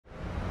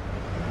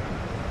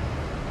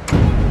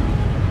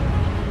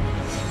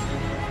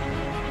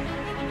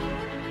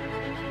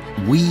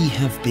We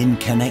have been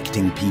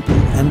connecting people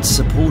and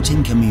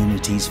supporting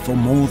communities for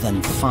more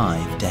than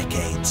 5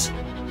 decades.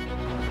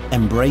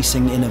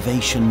 Embracing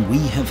innovation, we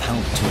have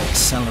helped to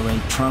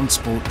accelerate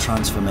transport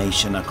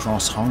transformation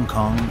across Hong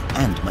Kong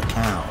and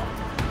Macau.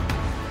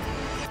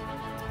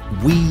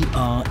 We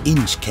are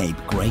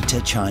Inchcape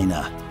Greater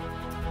China,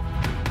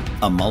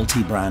 a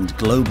multi-brand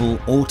global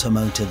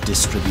automotive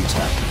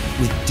distributor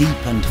with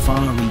deep and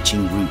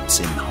far-reaching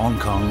roots in Hong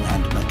Kong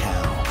and Macau.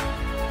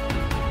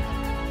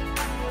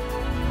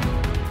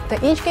 The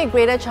Inchcape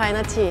Greater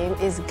China team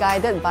is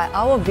guided by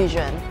our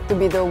vision to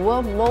be the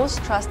world's most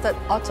trusted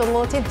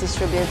automotive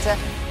distributor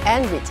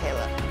and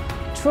retailer.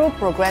 Through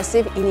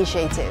progressive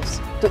initiatives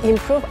to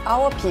improve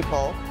our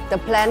people, the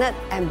planet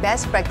and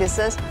best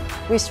practices,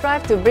 we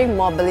strive to bring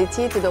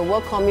mobility to the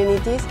world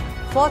communities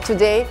for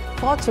today,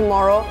 for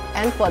tomorrow,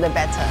 and for the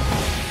better.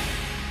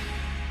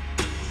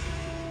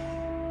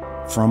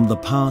 From the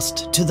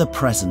past to the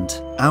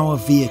present, our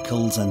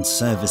vehicles and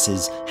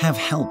services have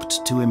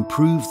helped to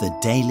improve the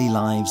daily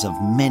lives of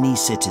many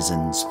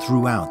citizens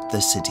throughout the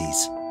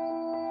cities.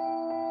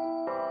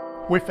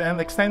 With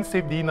an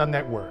extensive dealer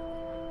network,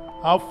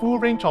 our full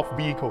range of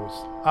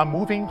vehicles are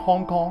moving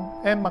Hong Kong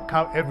and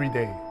Macau every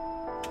day,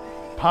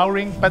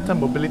 powering better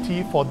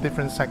mobility for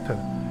different sectors,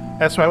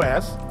 as well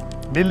as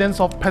millions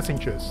of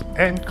passengers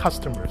and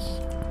customers.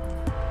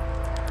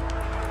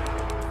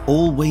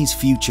 Always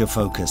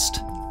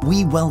future-focused,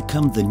 we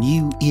welcome the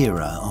new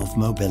era of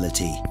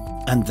mobility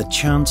and the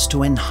chance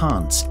to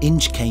enhance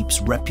Inchcape's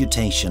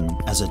reputation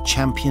as a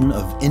champion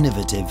of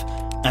innovative,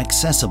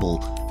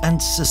 accessible and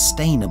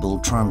sustainable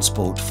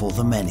transport for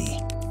the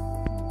many.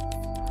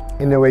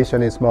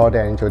 Innovation is more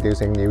than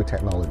introducing new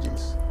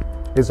technologies.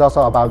 It's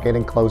also about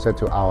getting closer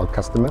to our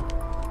customer,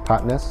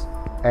 partners,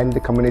 and the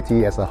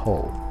community as a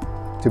whole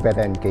to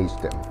better engage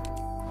them.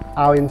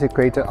 Our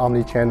integrated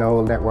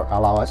omni-channel network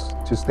allows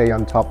us to stay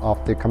on top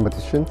of the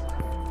competition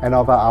and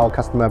offer our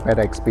customer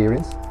better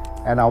experience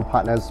and our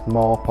partners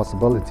more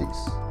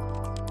possibilities.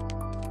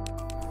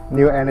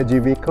 New energy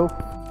vehicle,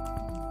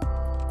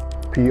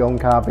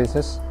 pre-owned car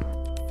business,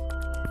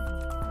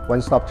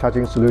 one-stop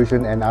charging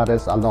solution and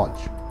others are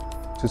launched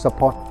to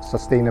support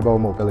sustainable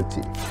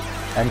mobility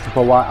and to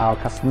provide our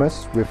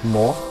customers with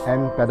more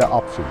and better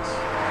options.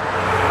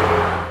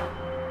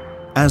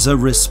 As a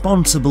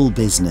responsible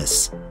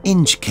business,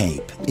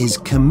 Inchcape is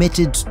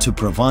committed to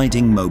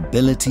providing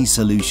mobility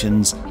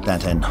solutions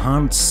that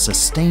enhance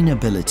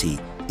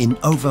sustainability in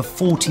over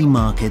 40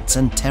 markets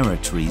and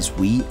territories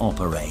we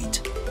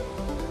operate.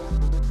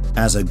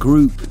 As a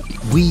group,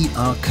 we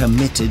are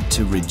committed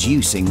to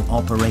reducing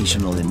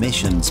operational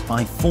emissions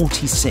by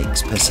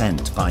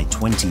 46% by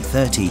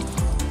 2030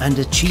 and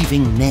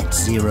achieving net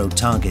zero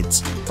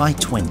targets by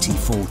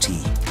 2040.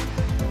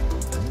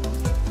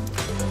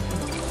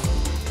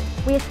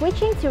 We are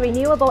switching to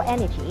renewable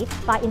energy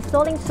by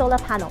installing solar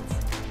panels,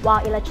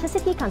 while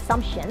electricity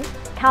consumption,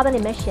 carbon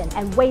emission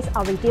and waste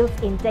are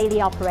reduced in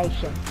daily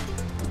operation.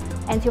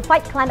 And to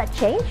fight climate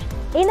change,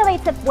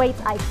 innovative ways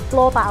are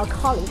explored by our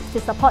colleagues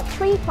to support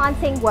tree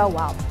planting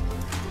worldwide.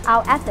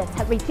 Our efforts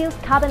have reduced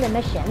carbon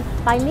emission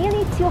by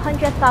nearly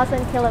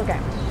 200,000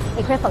 kilograms,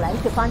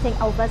 equivalent to planting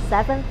over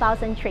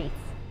 7,000 trees.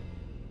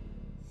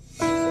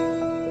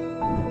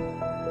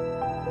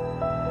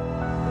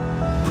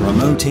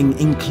 Promoting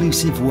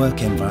inclusive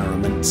work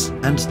environments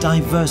and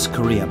diverse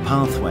career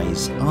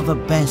pathways are the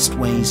best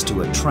ways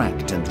to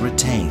attract and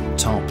retain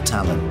top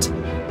talent.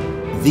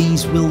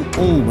 These will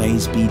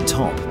always be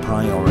top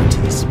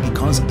priorities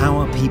because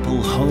our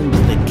people hold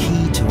the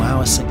key to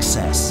our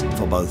success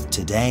for both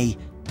today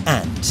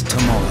and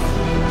tomorrow.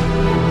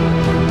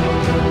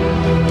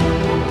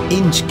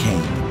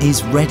 Inchcape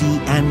is ready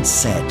and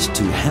set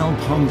to help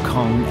Hong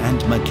Kong and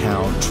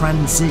Macau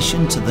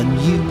transition to the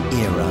new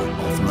era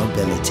of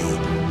mobility.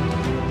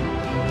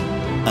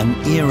 An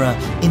era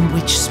in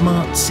which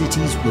smart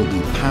cities will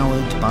be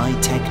powered by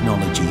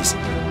technologies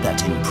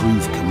that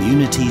improve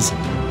communities,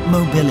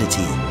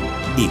 mobility,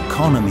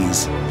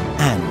 economies,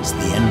 and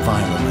the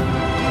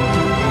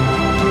environment.